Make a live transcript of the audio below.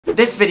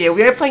this video,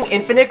 we are playing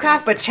Infinite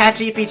Craft, but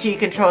ChatGPT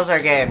controls our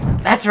game.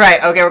 That's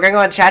right. Okay, we're gonna go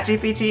on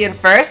ChatGPT, and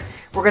first,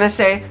 we're gonna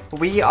say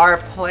we are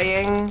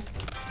playing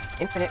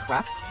Infinite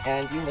Craft,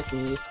 and you make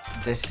the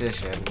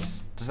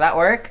decisions. Does that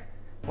work?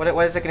 What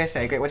is it gonna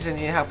say? Great, what does it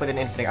need help with an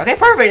infinite? Okay,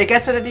 perfect, it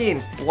gets what it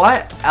means.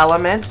 What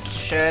elements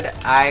should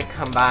I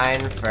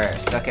combine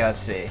first? Okay, let's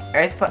see.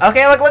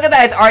 Okay, look at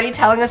that, it's already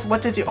telling us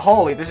what to do.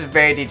 Holy, this is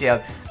very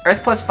detailed.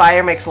 Earth plus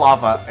fire makes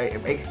lava.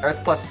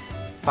 Earth plus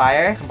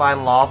fire,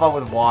 combine lava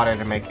with water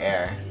to make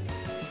air.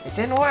 It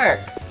didn't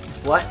work.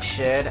 What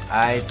should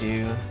I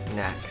do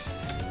next?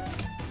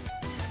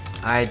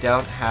 I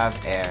don't have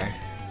air.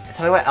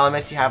 Tell me what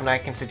elements you have and I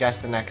can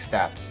suggest the next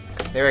steps.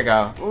 There we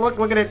go.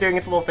 Look at it doing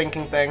its little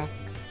thinking thing.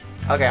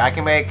 Okay, I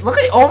can make, look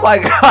at it, oh my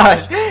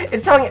gosh!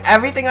 It's telling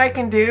everything I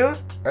can do.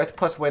 Earth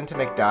plus wind to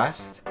make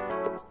dust.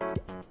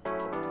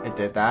 It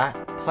did that.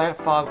 Plant,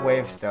 fog,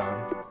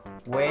 wavestone.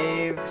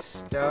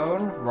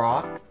 Wavestone,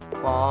 rock,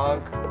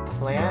 fog,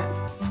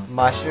 plant,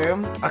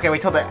 mushroom. Okay, we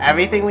told it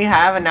everything we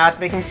have and now it's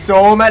making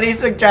so many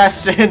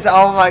suggestions.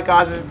 Oh my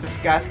gosh, this is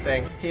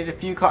disgusting. Here's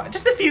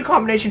just a few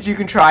combinations you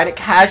can try and it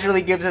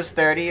casually gives us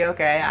 30.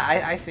 Okay,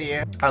 I see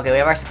you. Okay, we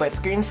have our split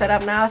screen set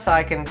up now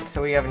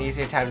so we have an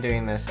easier time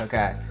doing this.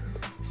 Okay.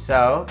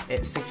 So,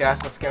 it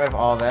suggests, let's get rid of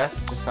all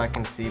this, just so I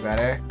can see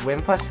better.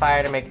 Wind plus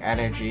fire to make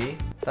energy.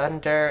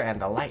 Thunder and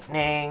the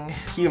lightning.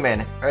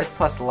 Human, earth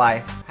plus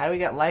life. How do we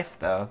get life,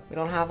 though? We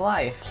don't have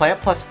life. Plant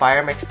plus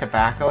fire makes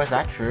tobacco, is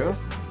that true?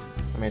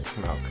 I made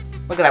smoke.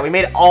 Look at that, we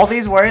made all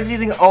these words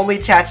using only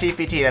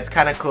ChatGPT, that's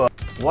kind of cool.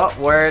 What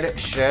word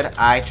should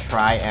I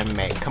try and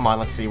make? Come on,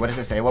 let's see, what does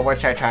it say? What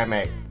word should I try and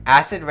make?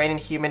 Acid rain and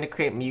human to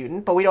create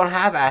mutant, but we don't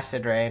have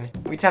acid rain.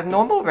 We just have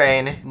normal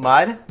rain.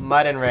 Mud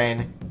and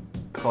rain.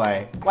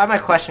 Clay. Why am I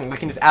questioning? We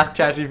can just ask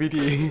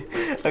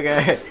ChatGPT.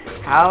 Okay.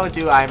 How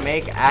do I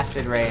make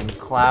acid rain?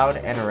 Cloud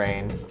and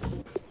rain.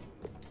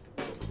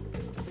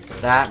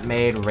 That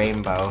made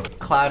rainbow.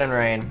 Cloud and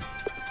rain.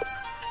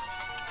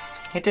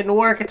 It didn't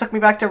work. It took me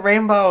back to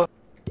rainbow.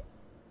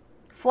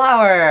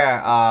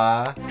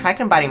 Flower. Try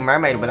combining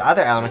mermaid with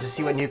other elements to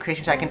see what new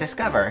creations I can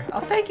discover.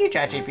 Oh, thank you,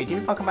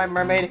 ChatGPT. I'll combine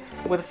mermaid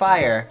with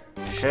fire.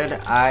 Should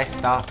I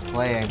stop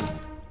playing?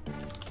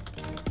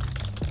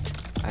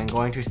 I'm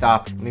going to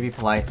stop. Let me be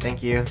polite.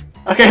 Thank you.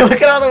 Okay,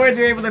 look at all the words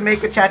we were able to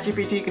make with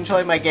ChatGPT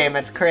controlling my game.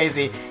 That's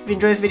crazy. If you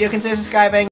enjoyed this video, consider subscribing.